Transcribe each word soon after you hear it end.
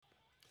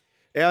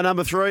Our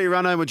number 3,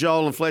 run home with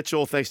Joel and Fletch,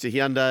 all thanks to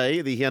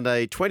Hyundai. The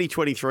Hyundai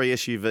 2023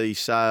 SUV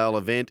sale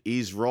event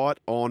is right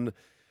on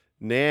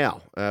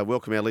now.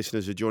 Welcome our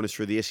listeners who join us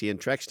through the SEN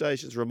track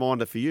stations.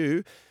 Reminder for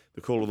you,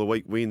 the Call of the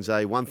Week wins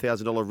a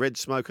 $1,000 Red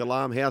Smoke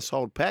Alarm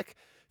household pack.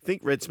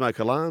 Think Red Smoke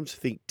Alarms,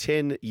 think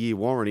 10-year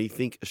warranty,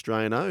 think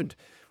Australian owned.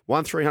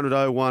 1300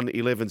 01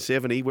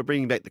 1170. We're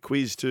bringing back the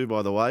quiz too,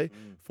 by the way,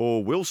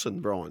 for Wilson,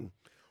 Brian.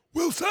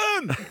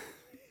 Wilson!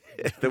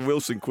 The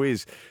Wilson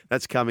quiz.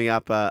 That's coming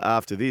up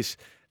after this.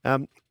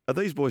 Are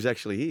these boys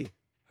actually here?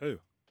 Who?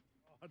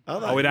 Are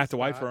they? Oh, we'd have to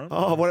wait for them.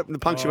 Oh, what happened? The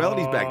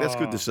punctuality's back. That's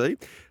good to see.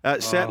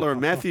 Sattler and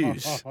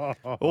Matthews,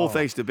 all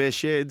thanks to Best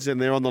Sheds, and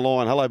they're on the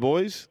line. Hello,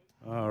 boys.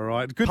 All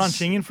right. Good.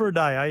 Punching in for a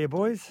day, are you,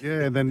 boys?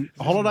 Yeah, and then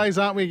holidays,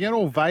 aren't we again?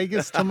 Or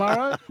Vegas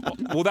tomorrow?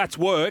 Well, that's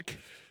work.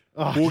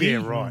 Oh, Boogie.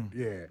 yeah, right.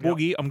 Yeah.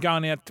 Boogie, I'm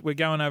going out. We're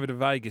going over to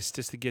Vegas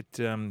just to get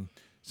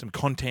some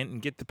content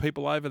and get the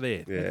people over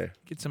there. Yeah.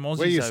 Get some Aussies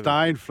Where you over.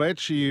 staying,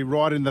 Fletch? Are you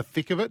right in the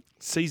thick of it?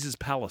 Caesar's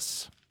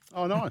Palace.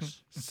 Oh,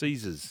 nice.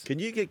 Caesar's. Can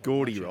you get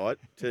Gordy right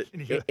to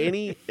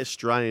any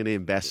Australian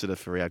ambassador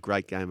for our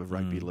great game of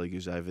rugby league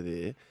who's over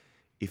there?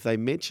 If they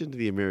mention to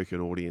the American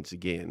audience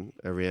again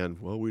around,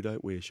 well, we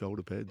don't wear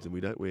shoulder pads and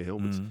we don't wear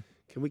helmets,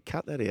 can we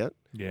cut that out?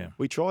 Yeah.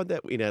 We tried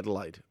that in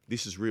Adelaide.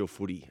 This is real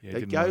footy. Yeah, It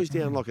didn't goes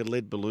work. down like a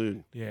lead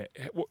balloon. Yeah.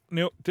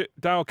 Now,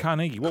 Dale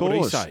Carnegie, what Of would he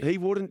course, say? he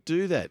wouldn't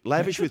do that.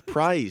 Lavish with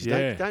praise.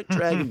 Yeah. Don't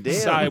drag him down.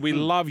 Say, we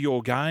love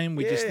your game.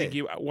 We just Yeah. think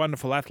you're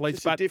wonderful athletes,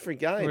 It's a but different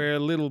game. we're a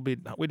little bit,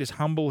 we're just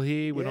humble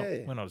here. We're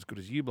Yeah. not as good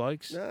as you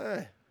blokes.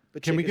 No,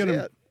 but Can check we get us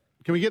them? out.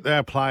 Can we get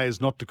our players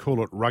not to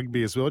call it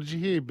rugby as well? Did you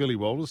hear Billy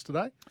Walters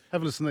today?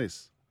 Have a listen to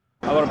this.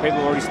 A lot of people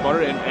already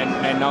spotted it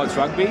and know it's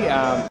rugby.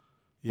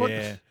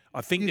 Yeah. I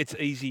think it's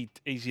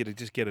easier to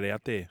just get it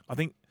out there. I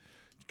think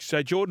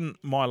so. Jordan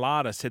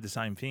Mailata said the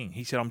same thing.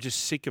 He said, "I'm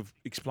just sick of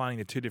explaining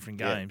the two different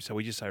Yeah. games, so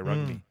we just say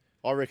rugby,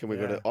 I reckon we've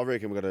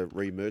got to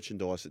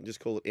re-merchandise it and just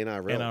call it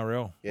NRL.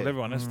 NRL." Yeah. Well,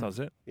 everyone else does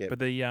it, Yeah. but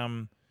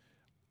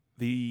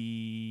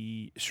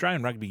the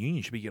Australian Rugby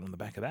Union should be getting on the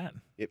back of that.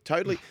 Yep,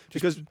 totally.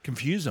 Because Because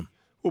confuse them.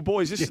 well,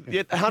 boys, this is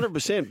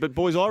 100%. But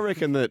boys, I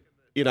reckon that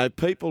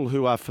people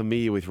who are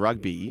familiar with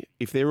rugby,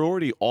 if they're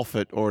already off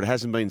it or it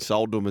hasn't been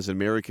sold to them as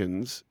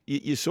Americans,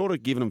 you're sort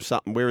of giving them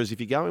something. Whereas if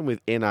you go in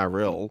with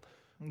NRL,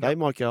 they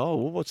might go, "Oh,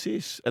 well, what's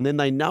this?" And then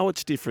they know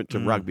it's different to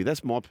rugby.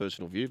 That's my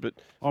personal view. But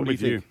I'm what do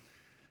with you you. think?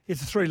 It's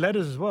the 3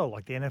 letters as well,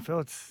 like the NFL.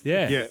 It's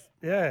Yeah, Yeah.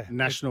 yeah.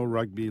 National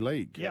Rugby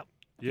League. Yep.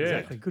 yeah.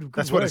 Exactly. Good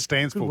That's work. what it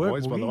stands Good for, work,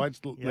 boys, by the Boogie. way.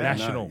 Just let you know,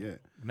 National, yeah.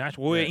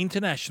 national. We're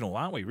international,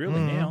 aren't we? Really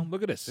now?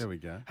 Look at us. There we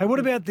go. Hey, what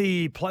about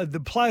the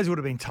players would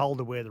have been told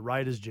to wear the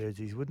Raiders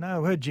jerseys, wouldn't they?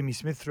 I heard Jimmy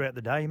Smith throughout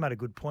the day. He made a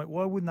good point.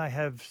 Why wouldn't they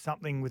have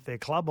something with their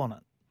club on it?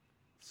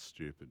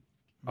 Stupid.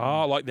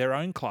 Oh, like their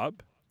own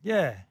club.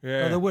 Yeah.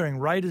 Yeah. No, they're wearing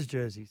Raiders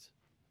jerseys.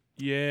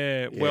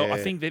 Yeah. Well, I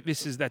Yeah. think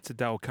that's a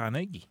Dale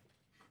Carnegie.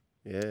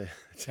 Yeah,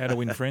 How to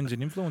win friends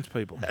and influence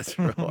people. that's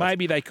right.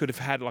 Maybe they could have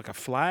had like a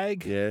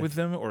flag Yeah. with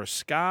them or a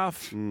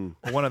scarf or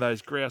one of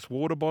those grouse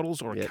water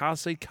bottles or a Yeah. car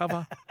seat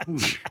cover.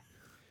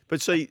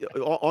 But see,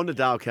 on the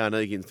Dale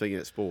Carnegie and thinking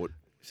of sport,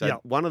 so Yeah.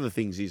 one of the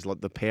things is like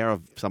the power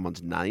of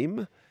someone's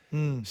name.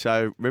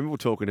 So remember we were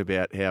talking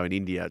about how in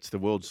India it's the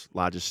world's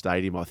largest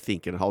stadium, I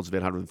think, and it holds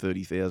about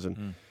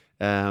 130,000.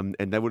 And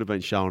they would have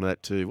been showing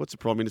that to, what's the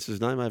Prime Minister's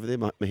name over there?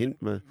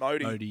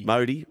 Modi.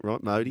 Modi,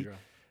 right, Modi.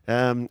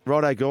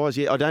 Righto, guys.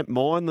 Yeah, I don't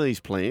mind these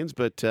plans,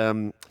 but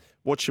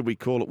what should we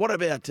call it? What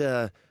about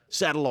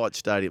Satellite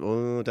Stadium?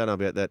 Oh, I don't know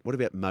about that. What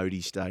about Modi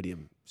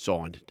Stadium?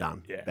 Signed,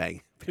 done, Yeah.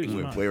 bang. Too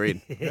smart. We're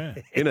in, Yeah.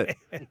 innit?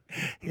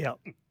 Yeah.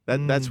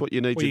 That's what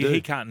you need Well, to do.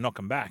 he can't knock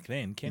them back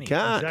then, can he? You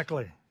can't.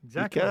 Exactly. You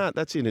Exactly. can't.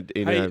 That's in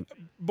Hey, a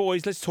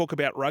boys, let's talk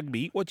about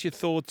rugby. What's your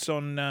thoughts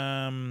on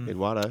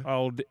Eduardo.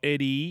 old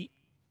Eddie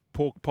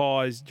Pork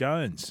Pies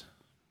Jones?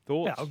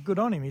 Thoughts? Yeah, good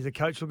on him. He's a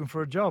coach looking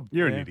for a job.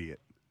 You're Yeah. an idiot.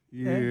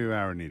 You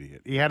are an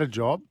idiot. He had a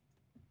job.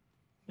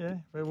 Yeah.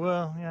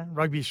 Well, yeah.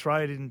 Rugby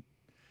Australia didn't,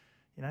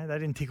 they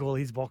didn't tick all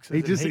his boxes.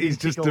 and He's didn't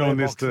just tick all doing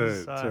their this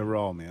boxes, to so-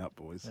 roll me up,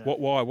 boys.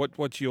 Why?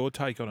 What's your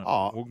take on it?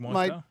 Oh, Wugmeister?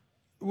 mate.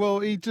 Well,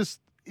 he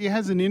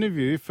has an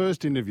interview,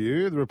 first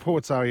interview. The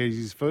reports are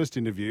his first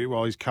interview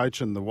while he's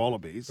coaching the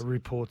Wallabies, The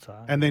reports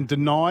are. and then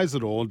denies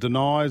it all.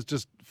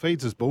 Just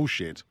feeds us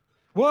bullshit.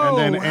 Whoa,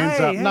 and then ends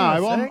hey, up. hang No,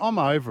 on a sec. I'm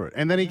over it.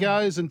 And then he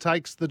goes and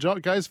takes the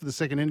job. Goes for the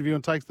second interview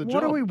and takes the What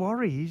job. do we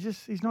worry?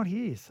 He's not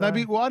here. So.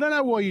 No, well, I don't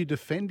know why you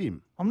defend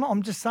him.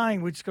 I'm just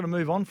saying we're just going to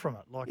move on from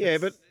it. Like Yeah,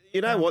 it's- but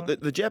you know what?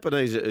 The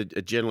Japanese are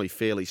generally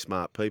fairly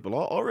smart people.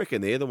 I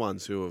reckon they're the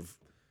ones who have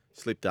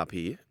slipped up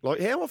here.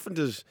 Like, how often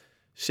does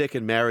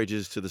second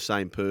marriages to the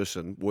same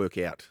person work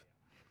out?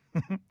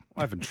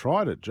 I haven't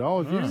tried it,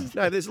 Joel. Have you?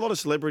 No, there's a lot of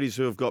celebrities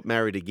who have got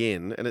married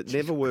again, and it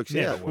never works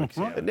Never out. works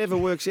out. It never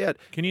works out.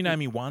 Can you name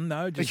me one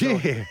though? Just so-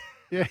 Yeah,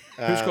 yeah.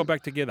 Who's got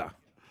back together?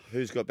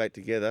 Who's got back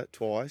together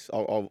twice?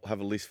 I'll have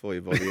a list for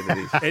you by the end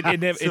of this. It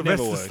never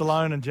Sylvester works.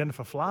 Stallone and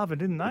Jennifer Flavin,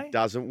 didn't they? It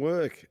doesn't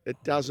work. It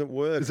doesn't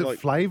work. Is it Like,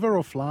 flavour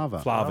or flava?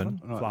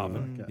 Flavin. Right,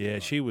 Flavin. okay. Yeah,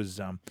 she was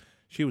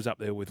up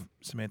there with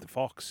Samantha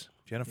Fox,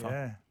 Jennifer.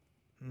 Yeah.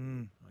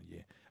 Oh, yeah.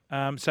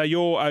 So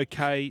you're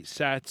okay,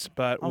 Sats,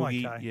 but I'm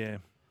Oogie, okay. yeah.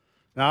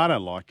 No, I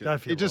don't like Don't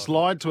it. feel He just right.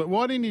 lied to it.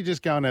 Why didn't he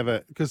just go and have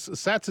a? Because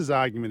Sats's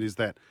argument is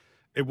that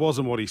it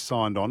wasn't what he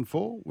signed on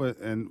for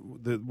and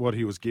what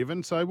he was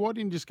given. So why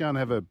didn't you just go and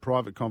have a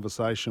private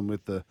conversation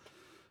with the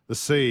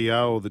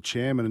CEO or the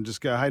chairman and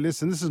just go, hey,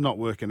 listen, this is not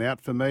working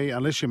out for me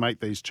unless you make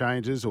these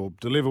changes or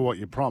deliver what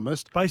you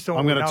promised. Based on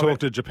I'm what going we to know talk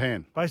to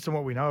Japan. Based on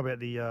what we know about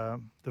the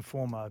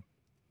former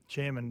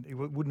chairman, he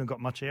wouldn't have got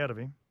much out of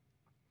him.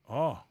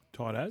 Oh,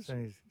 tight as.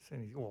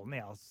 Well,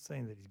 now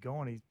seeing that he's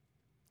gone,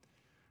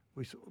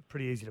 we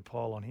pretty easy to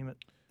pile on him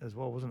as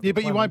well, wasn't it? Yeah,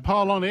 but you Playing won't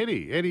pile on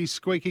Eddie. Eddie's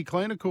squeaky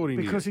clean according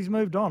to you. because he's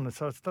moved on,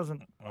 so it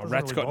doesn't. Oh, doesn't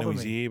Rat's really got into bother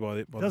his me. ear by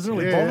the Doesn't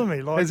really Yeah. bother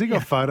me. Like, Has he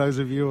got photos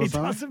of you or It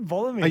something? doesn't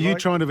bother me. Are you like,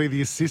 trying to be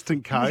the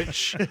assistant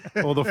coach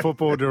or the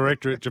football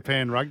director at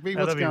Japan Rugby?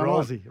 What's That'd be going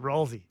on?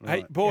 Rolsey.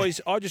 Hey,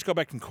 boys, I just got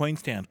back from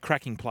Queenstown.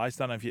 Cracking place.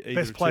 Don't know if you either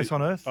Best place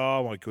on earth.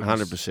 Oh, my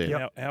goodness. 100%.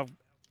 Yep.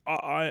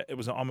 I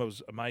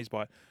was amazed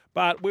by it.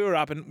 But we were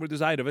up, and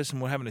there's 8 of us,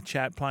 and we're having a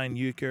chat, playing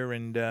euchre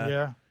and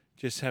Yeah.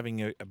 just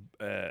having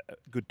a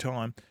good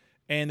time.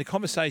 And the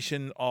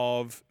conversation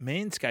of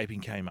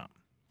manscaping came up.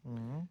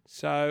 Mm-hmm.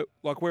 So,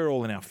 like, we're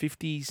all in our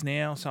 50s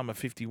now. Some are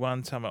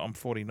 51, I'm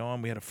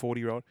 49. We had a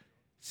 40-year-old.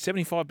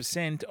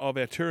 75% of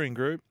our touring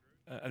group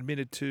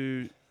admitted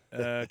to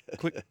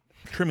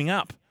trimming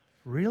up.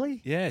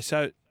 Really? Yeah,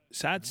 so,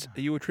 Sats,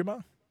 are you a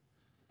trimmer?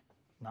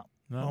 No.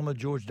 No? I'm a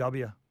George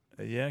W.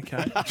 Yeah,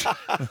 okay.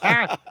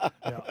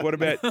 What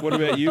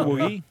about you,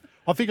 Woogie?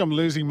 I think I'm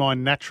losing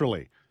mine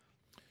naturally.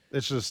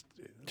 It's just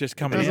Just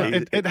coming out.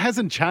 it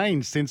hasn't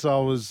changed since I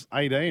was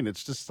 18.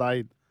 It's just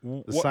stayed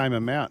the What- same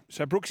amount.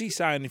 So Brooksy's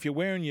saying if you're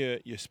wearing your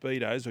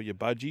Speedos or your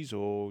budgies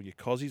or your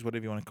cozies,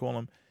 whatever you want to call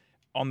them,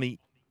 on the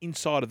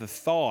inside of the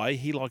thigh,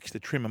 he likes to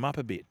trim them up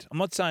a bit. I'm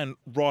not saying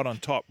right on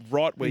top,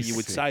 right where you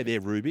would say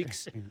they're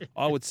Rubik's.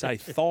 I would say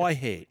thigh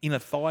hair, inner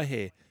thigh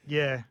hair.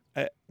 Yeah.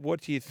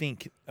 What do you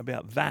think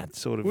about that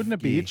sort of Wouldn't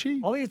it be gear?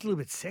 itchy? I think it's a little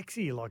bit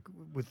sexy, like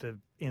with the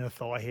inner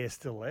thigh hair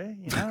still there.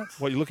 You know, it's,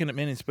 What, you're looking at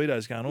men in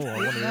Speedos going, oh, I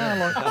wonder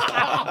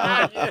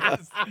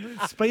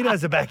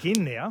Speedos are back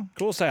in now. Of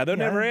course they are. They're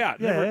Yeah, never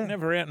out. yeah.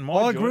 Never out in my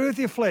I joint. agree with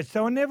you, Fletch. They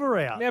were never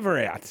out. Never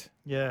out.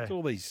 Yeah. It's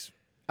all these...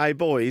 Hey,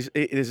 boys,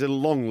 there's a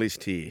long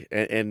list here,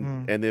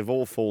 and they've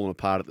all fallen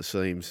apart at the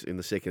seams in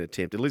the second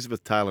attempt.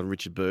 Elizabeth Taylor and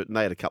Richard Burton,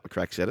 they had a couple of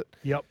cracks at it.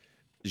 Yep.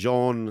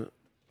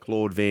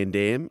 Jean-Claude Van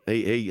Damme,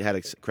 he had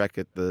a crack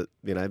at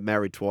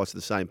married twice to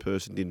the same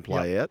person, didn't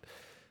play out.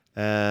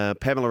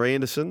 Pamela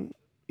Anderson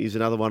is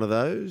another one of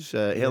those.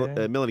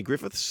 Melanie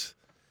Griffiths,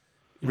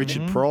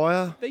 Richard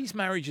Pryor. These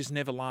marriages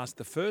never last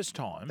the first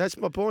time. That's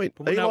my point.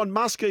 But we know- Elon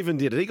Musk even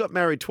did it. He got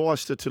married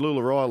twice to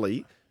Tallulah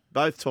Riley,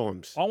 both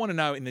times. I want to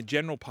know in the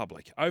general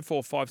public,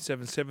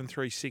 0457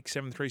 736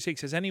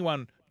 736, has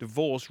anyone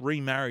divorced,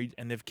 remarried,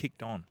 and they've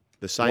kicked on?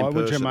 The same Why person.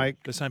 would you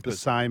make The same the person.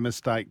 same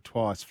mistake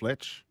twice,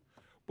 Fletch?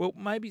 Well,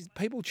 maybe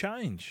people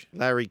change.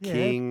 Larry Yeah.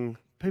 King.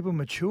 People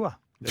mature.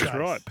 That's Chase.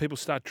 right. People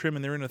start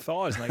trimming their inner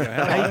thighs and they go,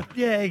 hello.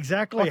 Yeah,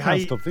 exactly. I can't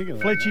Hey, stop thinking of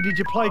that. Fletchy, did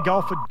you play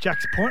golf at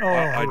Jack's Point? Oh,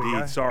 I here we go.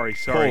 did. Sorry.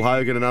 Paul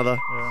Hogan, another.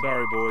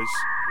 Sorry, boys.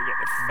 We got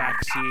the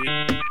facts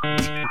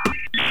here.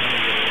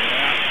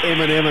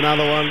 Eminem,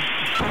 another one.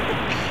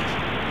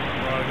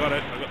 Right, I got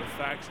it. I got the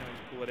facts and I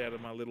just pull it out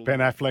of my little... Ben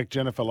Affleck,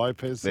 Jennifer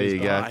Lopez. There you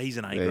go. Ah, he's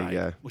an A There you grade.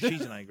 go. Well,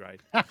 she's an A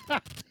grade.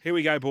 Here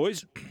we go,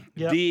 boys.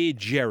 Yep. Dear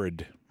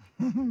Jared,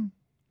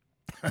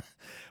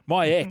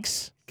 my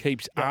ex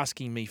keeps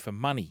asking me for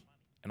money,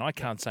 and I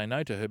can't say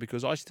no to her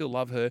because I still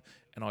love her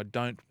and I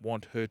don't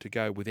want her to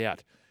go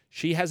without.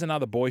 She has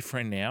another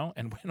boyfriend now,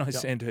 and when I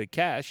send her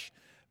cash,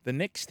 the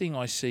next thing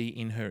I see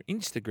in her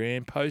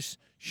Instagram post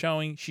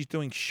showing she's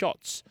doing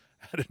shots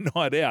at a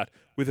night out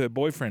with her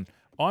boyfriend.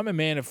 I'm a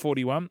man of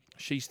 41.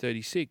 She's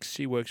 36.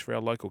 She works for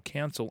our local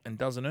council and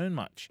doesn't earn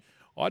much.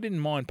 I didn't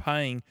mind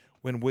paying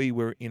when we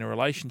were in a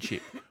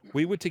relationship.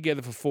 We were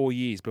together for 4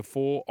 years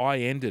before I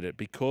ended it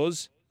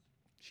because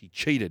she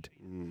cheated.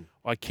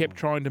 I kept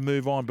trying to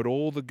move on, but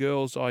all the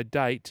girls I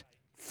date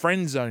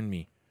friend zone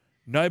me.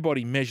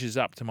 Nobody measures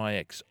up to my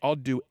ex. I'll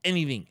do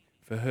anything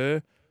for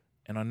her,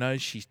 and I know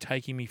she's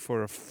taking me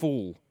for a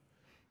fool.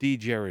 Dear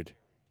Jared,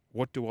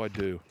 what do I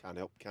do? Can't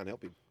help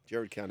him.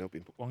 Jared can't help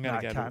him. Well, I'm No,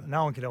 going to go can't. to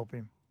No one can help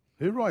him.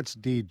 Who writes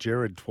Dear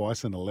Jared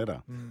twice in a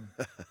letter?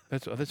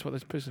 That's what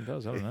this person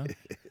does. I don't know.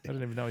 I don't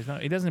even know his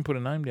name. He doesn't put a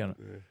name down.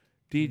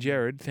 Dear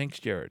Jared, thanks,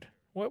 Jared.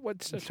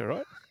 That's all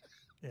right.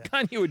 Yeah.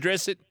 Can't you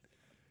address it?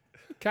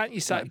 Can't you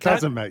say? It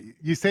doesn't matter.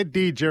 You said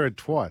Dear Jared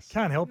twice.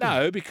 Can't help him.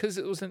 No, because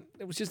it was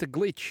just a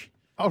glitch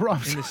Oh,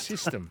 right. in the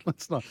system.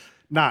 Let's not.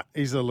 Nah,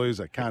 he's a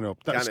loser. Can't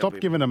help. Can't Stop help him.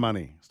 giving her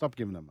money. Stop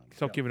giving her money.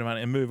 Stop giving him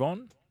money and move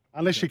on.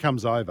 Unless she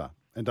comes over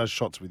and does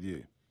shots with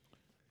you.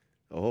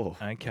 Oh.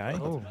 Okay.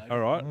 All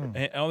right.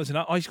 There's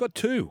another. Oh, he's got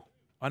two.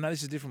 I know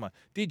this is a different one.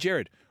 Dear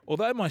Jared,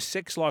 although my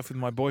sex life with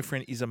my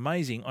boyfriend is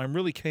amazing, I'm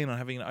really keen on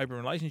having an open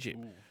relationship.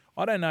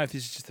 I don't know if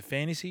this is just a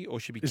fantasy or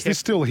should be Is kept. this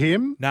still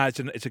him? No, it's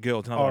a girl.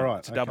 It's another Oh, one. right,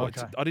 It's a double.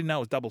 okay. I didn't know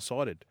it was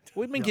double-sided.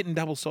 We've been getting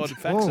double-sided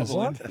faxes.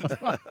 what?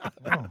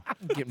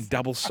 Getting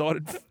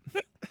double-sided.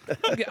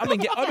 I've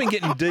been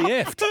getting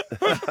DF'd.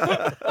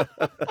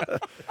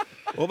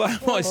 Although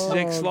my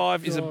sex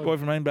life is a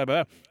boyfriend, blah,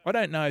 blah, blah, I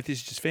don't know if this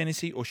is just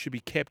fantasy or should be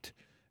kept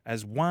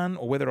as one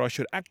or whether I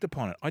should act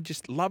upon it. I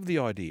just love the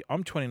idea.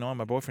 I'm 29,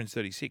 my boyfriend's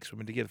 36. We've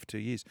been together for 2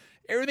 years.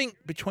 Everything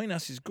between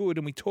us is good,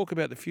 and we talk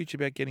about the future,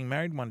 about getting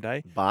married one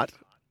day. But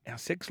our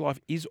sex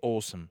life is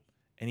awesome,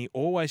 and he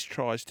always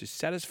tries to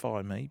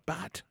satisfy me,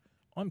 but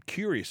I'm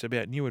curious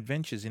about new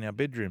adventures in our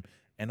bedroom,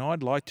 and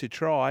I'd like to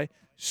try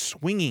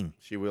swinging.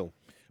 she will.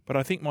 But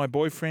I think my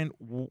boyfriend,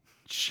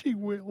 She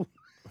will.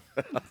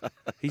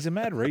 he's a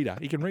mad reader.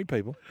 He can read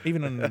people,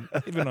 even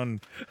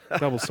on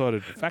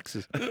double-sided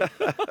faxes.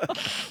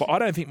 But I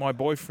don't think my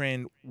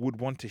boyfriend would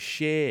want to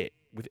share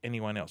with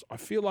anyone else. I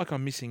feel like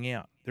I'm missing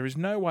out. There is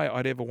no way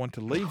I'd ever want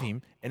to leave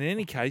him, and in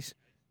any case,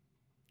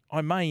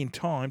 I may in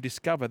time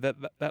discover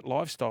that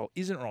lifestyle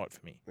isn't right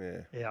for me.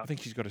 Yeah. Yeah. I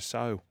think she's got to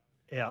sew.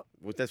 Yeah.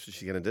 Well, that's what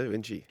she's going to do,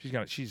 isn't she?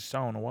 She's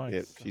sewing away.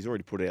 Yeah. She's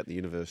already put it out in the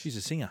universe. She's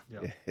a singer.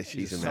 Yeah. Yeah,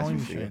 she's a sewing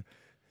massive singer. machine.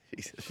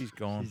 She's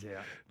gone. She's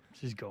out.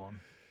 She's gone.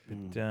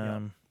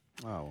 But,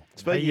 Oh.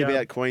 Speaking Hey,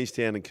 about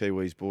Queenstown and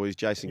Kiwis, boys,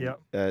 Yeah.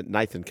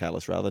 Nathan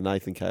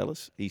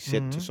Kalis, he's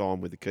set to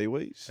sign with the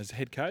Kiwis. as a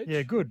head coach.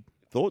 Yeah, good.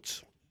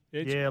 Thoughts?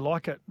 Yeah,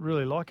 like it.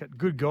 Really like it.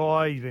 Good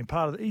guy. He's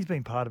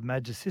been part of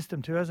Madge's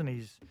system too, hasn't he?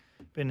 He's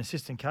been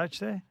assistant coach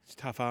there. It's a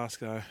tough ask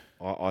though.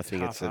 I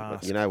think Tough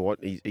ask. you know what?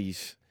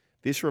 He's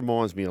this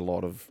reminds me a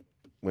lot of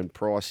when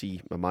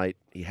Pricey, my mate,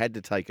 he had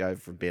to take over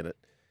from Bennett,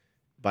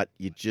 but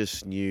you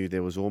just knew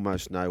there was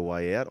almost no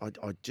way out.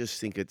 I just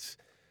think it's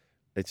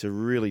a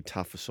really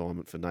tough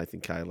assignment for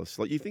Nathan Kalis.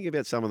 Like you think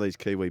about some of these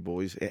Kiwi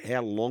boys,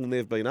 how long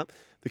they've been up.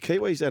 The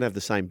Kiwis don't have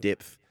the same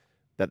depth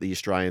that the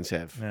Australians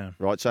have, Yeah.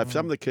 right? So if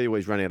some of the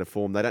Kiwis run out of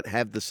form, they don't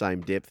have the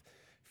same depth.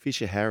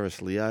 Fisher Harris,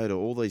 Leota,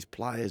 all these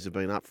players have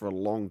been up for a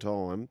long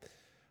time.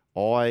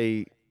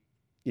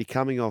 You're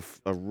coming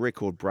off a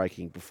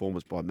record-breaking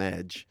performance by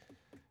Madge.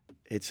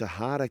 It's a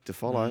hard act to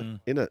follow,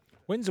 isn't it?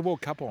 When's the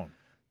World Cup on?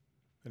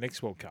 The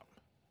next World Cup.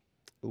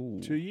 Ooh.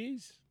 2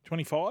 years?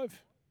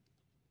 25?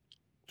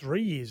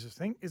 3 years, I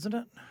think, isn't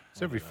it?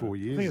 It's every 4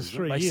 years. I think it's isn't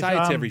 3 They years. say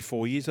it's every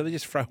 4 years, so they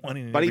just throw one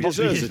in. But he every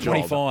deserves year. the job.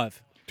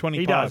 25. 25.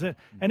 He does.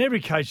 And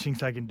every coach thinks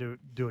they can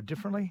do it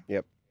differently.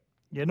 Yep.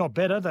 Yeah, not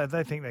better.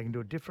 They think they can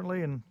do it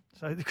differently, and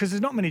so because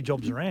there's not many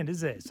jobs around,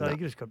 is there? So No.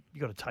 you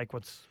got to take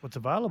what's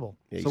available.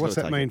 Yeah, he's So what's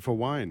gotta that take mean for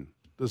Wayne?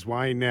 Does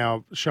Wayne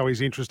now show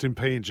his interest in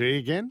PNG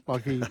again?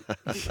 Like he,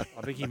 I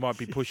think he might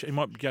be pushing. He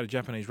might go to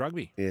Japanese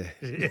rugby. it.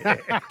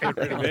 Get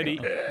rid of Eddie.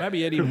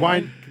 Maybe Eddie Could and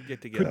Wayne Wayne- could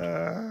get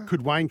together.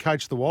 could Wayne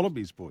coach the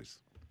Wallabies, boys?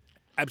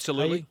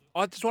 Absolutely.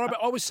 That's what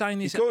I was saying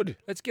this. He could.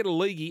 Let's get a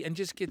leaguey and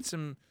just get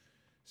some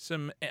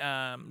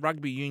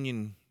rugby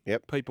union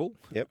Yep. people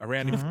Yep.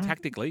 around him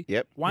tactically.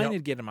 Yep. Wayne Yep.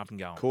 would get him up and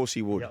going. Of course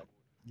he would. Yep.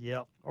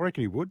 Yep. I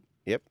reckon he would.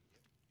 Yep.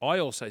 I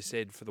also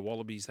said for the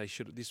Wallabies, they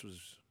should. This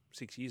was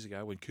 6 years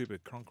ago when Cooper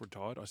Cronk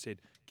retired. I said,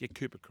 get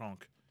Cooper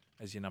Cronk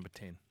as your number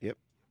 10.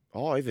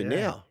 Oh, even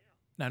now.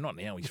 No, not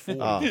now. He's 40.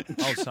 Oh. I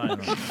was saying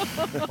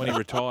when he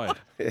retired.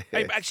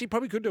 Hey, actually,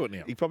 probably could do it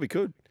now. He probably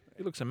could.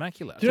 He looks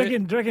immaculate. Do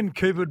you reckon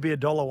Cooper would be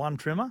 $1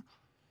 trimmer?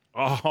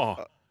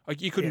 Oh,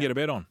 you couldn't get a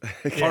bet on.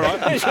 All right.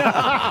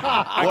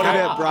 What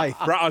about Braith?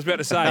 I was about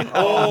to say.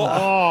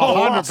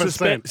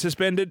 100%.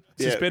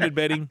 Suspended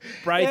betting.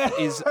 Braith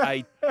is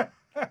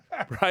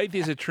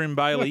a Trim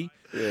Bailey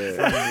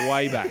from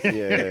way back.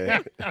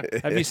 Yeah.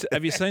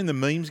 Have you seen the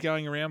memes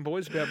going around,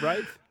 boys, about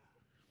Braith?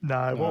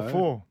 No. What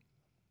for?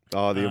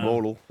 Oh, the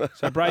immortal.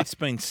 So Braith's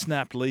been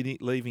snapped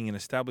leaving an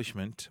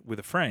establishment with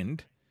a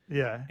friend,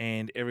 Yeah.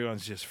 and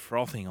everyone's just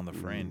frothing on the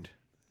friend.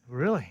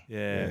 Really?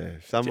 Yeah. Yeah.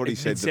 Somebody It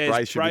said says that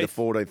Braith should be the Braith-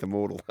 14th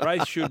immortal.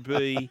 Braith should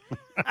be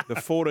the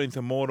 14th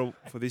immortal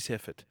for this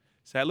effort.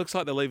 So it looks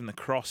like they're leaving the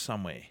cross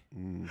somewhere.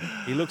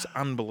 He looks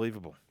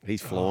unbelievable.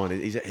 He's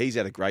flying. He's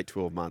had a great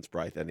 12 months,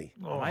 Braith, hasn't he?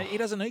 Mate, he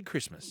doesn't need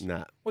Christmas.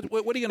 Nah. What are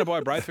you going to buy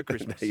Braith for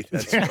Christmas?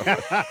 That's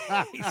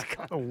right. He's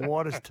got the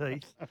widest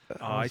teeth.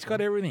 Oh, he's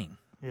got everything.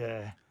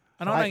 Yeah.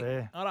 And Right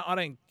there. I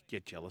don't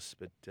get jealous,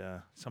 but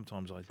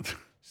sometimes I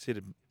sit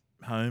at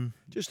home.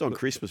 Just on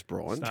Christmas,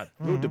 Brian, Start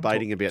we were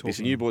debating about this,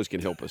 and talking you boys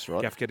can help us,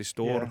 right? Gaff Getty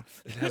store.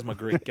 It has my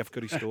Greek Gaff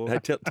Getty store. No,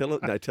 tell them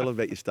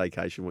about your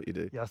staycation, what you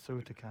do.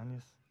 Yasu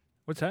Takanyas.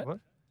 What's that? What?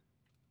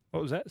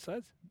 What was that,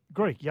 Sads?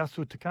 Greek,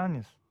 Yasu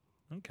Takanyas.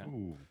 Okay.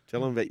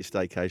 Tell them about your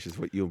staycations,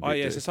 what you and Oh, Brett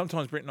yeah. do. So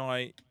sometimes Brett and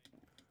I,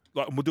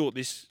 we'll do it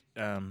this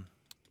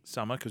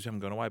summer because we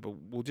haven't gone away, but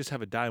we'll just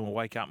have a day and we'll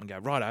wake up and go,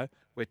 righto,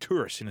 we're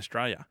tourists in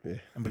Australia. Yeah.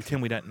 And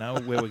pretend we don't know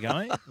where we're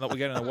going. Like we're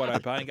going to the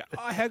Watto Bay and go,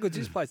 oh, how good's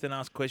this place? Then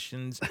ask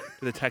questions to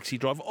the taxi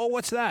driver. Oh,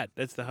 what's that?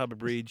 That's the Harbour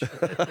Bridge.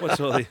 What's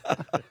all the...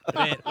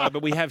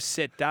 but we have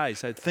set days,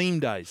 so theme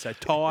days. So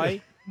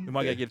Thai, we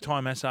might go get a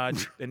Thai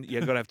massage, and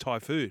you've got to have Thai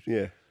food.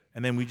 Yeah.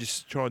 And then we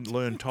just try and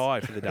learn Thai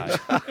for the day.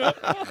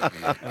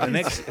 and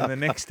the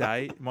next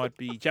day might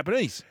be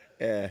Japanese.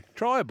 Yeah.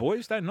 Try it,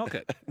 boys. Don't knock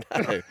it.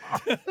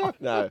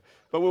 No.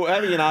 But we were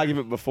having an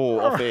argument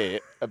before off air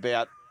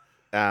about,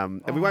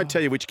 and we won't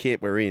tell you which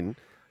camp we're in.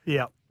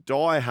 Yeah.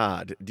 Die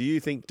Hard. Do you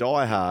think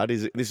Die Hard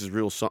this is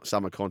real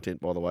summer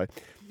content, by the way,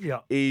 Yeah.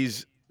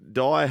 is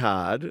Die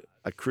Hard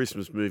a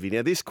Christmas movie?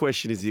 Now, this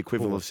question is the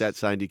equivalent of Sat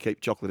saying, do you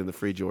keep chocolate in the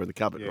fridge or in the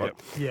cupboard, right?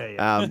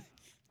 Yeah.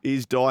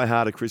 Is Die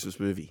Hard a Christmas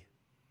movie?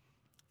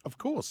 Of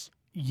course.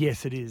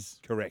 Yes, it is.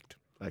 Correct.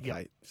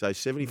 Okay, so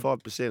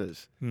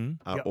 75%ers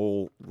are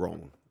all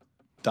wrong.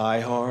 Die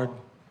Hard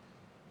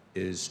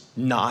is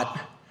not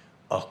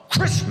a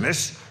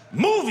Christmas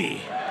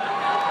movie.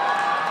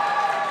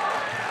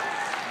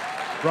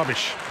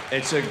 Rubbish.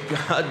 It's a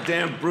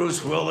goddamn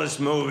Bruce Willis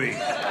movie.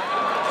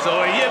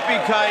 So a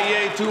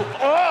yippee-ki-yay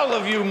to all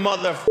of you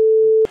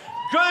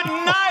Good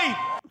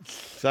night!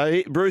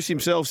 So Bruce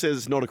himself says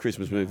it's not a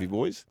Christmas movie,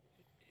 boys.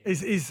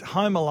 Is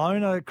Home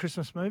Alone a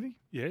Christmas movie?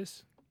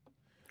 Yes.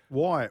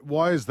 Why?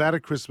 Why is that a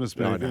Christmas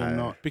movie and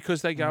not?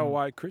 Because they go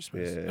away at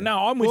Christmas. Yeah. No,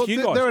 I'm with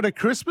you guys. They're at a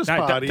Christmas No,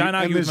 party don't and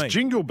argue with there's me.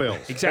 jingle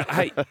bells.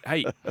 Exactly.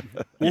 Hey,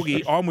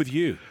 Woogie, I'm with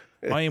you.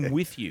 I am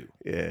with you.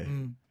 Yeah.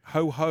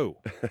 Ho, ho.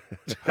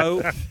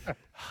 Ho,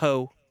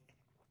 ho,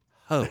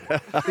 ho.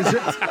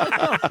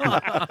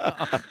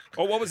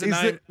 Oh, what was the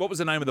name? What was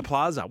the name of the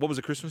plaza? What was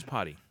the Christmas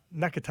party?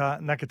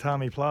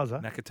 Nakatomi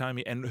Plaza.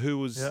 Nakatomi. And who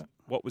was,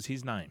 what was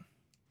his name?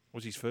 What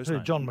was his first Who,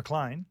 name? John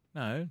McClane?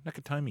 No,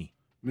 Nakatomi.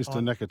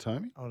 Mr.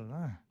 Nakatomi? I don't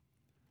know.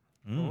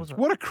 Mm. What was it?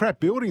 What a crap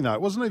building, though.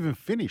 It wasn't even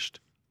finished.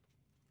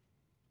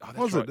 Oh, that's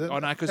Was right. it? Oh,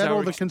 no, because Had they all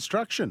were, the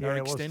construction. they were Yeah,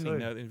 it was extending,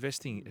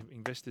 too.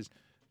 investors.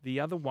 The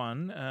other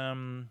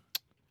one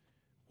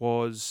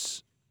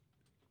was,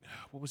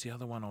 what was the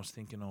other one I was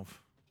thinking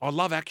of? I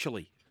Love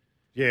Actually.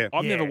 Yeah.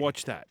 I've never Yeah.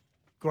 watched that.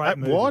 Great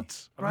movie.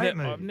 What? Great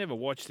movie. I've never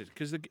watched it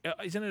because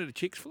isn't it a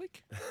chicks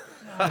flick?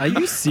 Are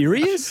you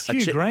serious?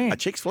 Hugh Grant. A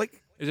chick's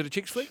flick? Is it a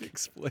chicks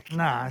flick?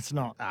 Nah, it's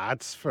not.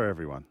 It's for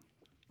everyone.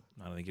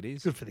 I don't think it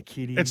is. Good for the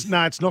kiddies.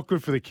 It's not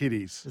good for the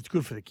kiddies. It's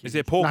good for the kids. Is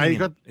there porking No, you in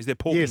got- it? Is there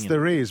porking Yes, in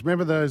there it? is.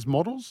 Remember those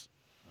models?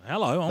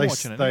 Hello, I'm They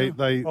watching it they now.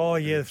 they Oh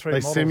yeah, the three they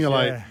models,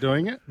 simulate yeah.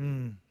 doing it.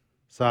 Mm.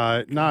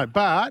 So no,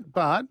 but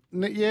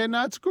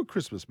it's a good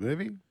Christmas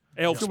movie.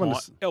 Elf's Good one my, to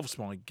s- Elf's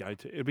my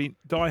go-to. It'd be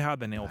Die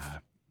Hard than Elf.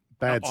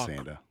 Bad Oh,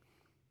 Santa.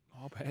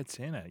 Oh, Bad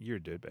Santa. You're a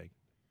dirtbag.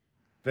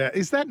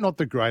 Is that not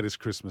the greatest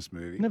Christmas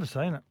movie? Never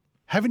seen it.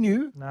 Haven't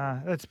you? Nah,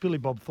 that's Billy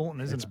Bob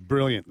Thornton, isn't It's it?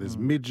 brilliant. There's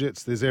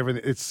midgets. There's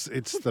everything. It's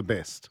the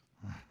best.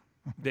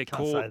 They're Can't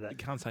called. say that. You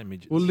can't say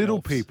midgets. Well, little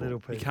Elves. people.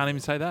 Little You people. can't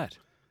even say that.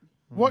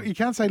 What? You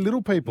can't say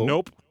little people.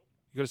 Nope.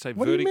 You got to say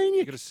What do you mean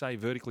You got to say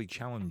vertically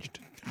challenged.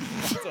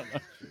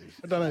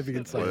 I don't know if you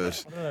can say that.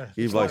 Worse. I don't know.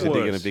 You blokes are not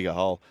digging a worse. bigger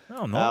hole. No,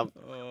 I'm not.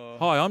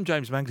 Hi, I'm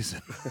James Magnuson.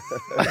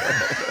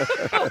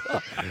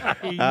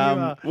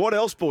 What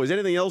else, boys?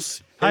 Anything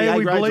else? Hey, Any are A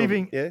we grades on-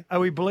 believing? Yeah. Are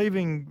we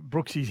believing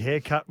Brooksy's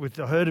haircut?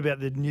 I heard about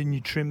the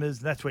new trimmers.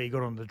 That's where he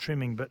got on the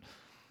trimming, but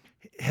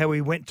how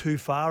he went too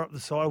far up the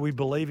side. Are we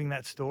believing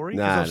that story?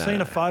 No, I've no, seen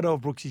no. a photo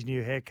of Brooksy's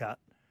new haircut,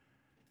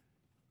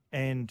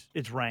 and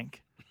it's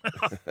rank. Yeah,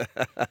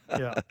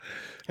 It's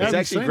Haven't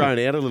actually seen grown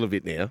out a little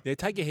bit now. Yeah,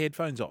 take your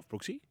headphones off,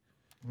 Brooksy.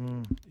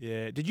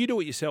 Yeah. Did you do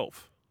it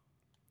yourself?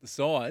 The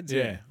sides,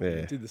 Yeah. yeah.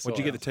 Yeah. Did the Or did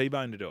you get the sides.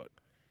 T-bone to do it?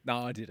 No,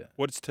 I did it.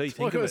 What does T think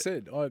Like of I it?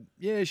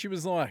 said, she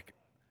was like,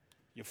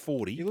 You're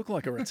 40. you look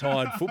like a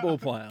retired football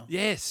player.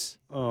 Yes.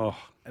 Oh,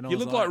 And I You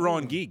was look like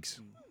Ryan "Ooh, Giggs.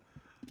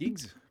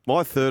 Giggs.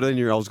 My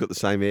 13-year-old's got the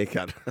same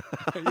haircut.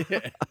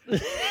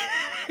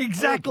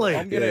 exactly.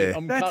 I'm gonna, Yeah.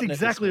 I'm That's cutting it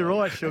exactly this week.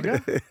 right,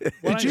 sugar.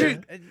 Why Did don't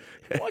you?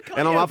 Why can't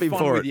And you I'm have up in fun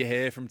for with it. your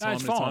hair from No, time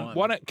it's to fine. time?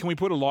 Why don't? Can we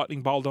put a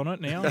lightning bolt on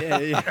it now?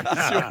 Yeah.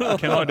 Sure.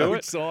 Can I do Which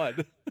it?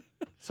 side?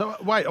 so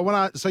wait.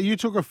 So you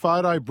took a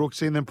photo,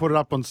 Brooksy, and then put it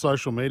up on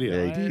social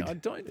media. Yeah, he did. I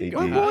don't He think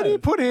Well, did. I why do you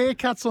have. put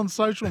haircuts on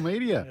social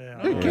media?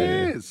 Who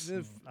cares?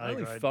 The A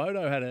only grade.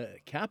 photo had a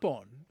cap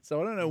on,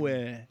 so I don't know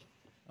where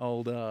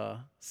old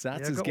Sats Yeah,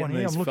 is I've got getting one here.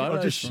 these I'm looking.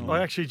 photos I from.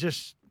 actually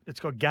just. It's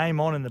got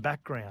game on in the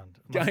background.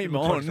 It must Game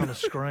look like on? it's on the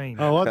screen.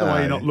 I like the way No.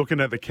 you're not looking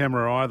at the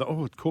camera either.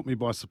 Oh, it caught me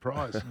by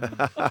surprise.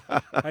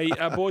 Hey,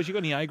 boys, you got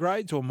any A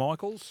grades or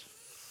Michaels?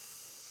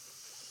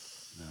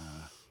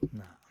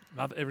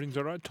 No. Everything's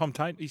all right. Tom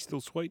Tate, he's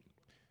still sweet.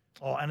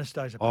 Oh,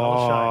 Anastasia Oh,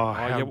 Palaszczuk,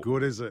 how yeah,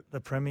 good is it? the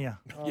premier.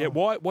 Yeah.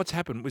 Why? What's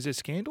happened? Was there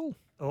scandal?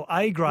 Or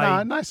A grade.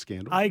 No, no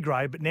scandal. A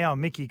grade, but now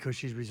Mickey because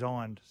she's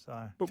resigned.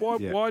 So But why?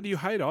 Yeah. Why do you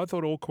hate her? I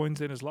thought all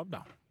Queenslanders loved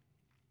her.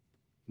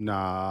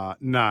 No.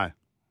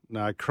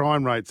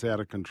 Crime rate's out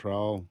of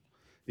control.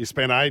 You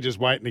spend ages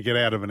waiting to get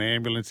out of an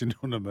ambulance into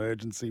an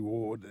emergency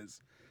ward. There's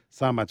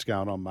so much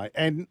going on, mate.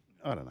 And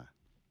I don't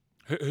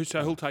know.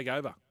 So who'll take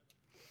over?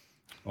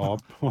 Oh,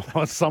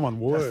 someone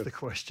that's worth. the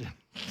question.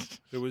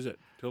 Who is it?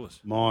 Tell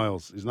us.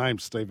 Miles. His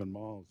name's Stephen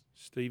Miles.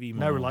 Stevie. No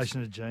Miles.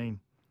 relation to Gene.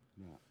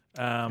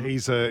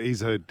 He's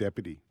her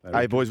deputy.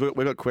 Hey, boys, we've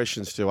got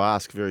questions to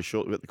ask very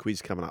shortly. We've got the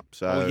quiz coming up.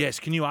 So, Oh yes.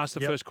 Can you ask the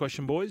Yep. first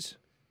question, boys?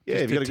 yeah,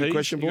 Just have you got a to good tease.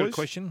 question, You got a boys?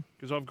 question?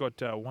 Because I've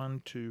got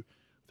 1, 2,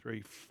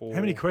 3, 4.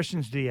 How many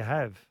questions do you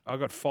have? I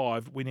got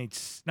 5. We need.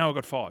 No, I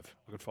got 5.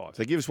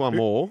 So give us one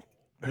more.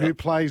 Who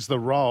plays the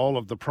role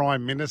of the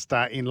Prime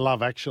Minister in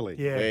Love Actually?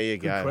 Yeah, There you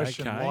good go.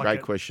 Question. Okay. Like Great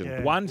it. question.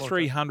 Yeah,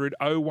 1300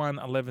 01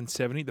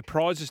 1170. The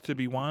prizes to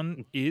be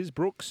won is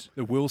Brooks.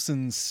 The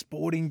Wilson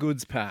Sporting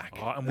Goods Pack.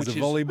 Oh, and There's which a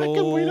is- How come we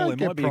volleyball. don't There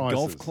get might be a golf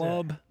prizes?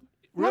 club.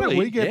 Why don't really.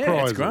 we get yeah,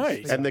 prizes? It's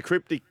great. And the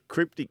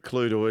cryptic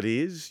clue to it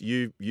is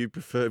you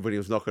preferred when he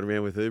was knocking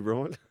around with who,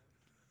 Brian?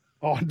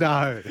 Oh,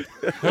 no.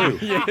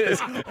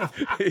 Yes.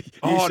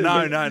 You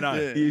said No.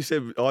 You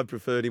said I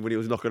preferred him when he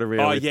was knocking around.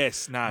 Oh, with...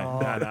 yes. No.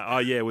 Oh,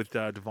 yeah, with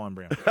Divine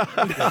Brown. He's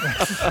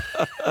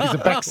a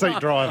backseat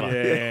driver.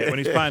 Yeah, when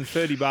he's paying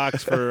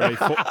 $30 for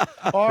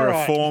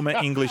a former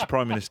English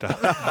Prime Minister.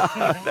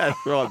 That's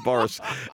right, Boris.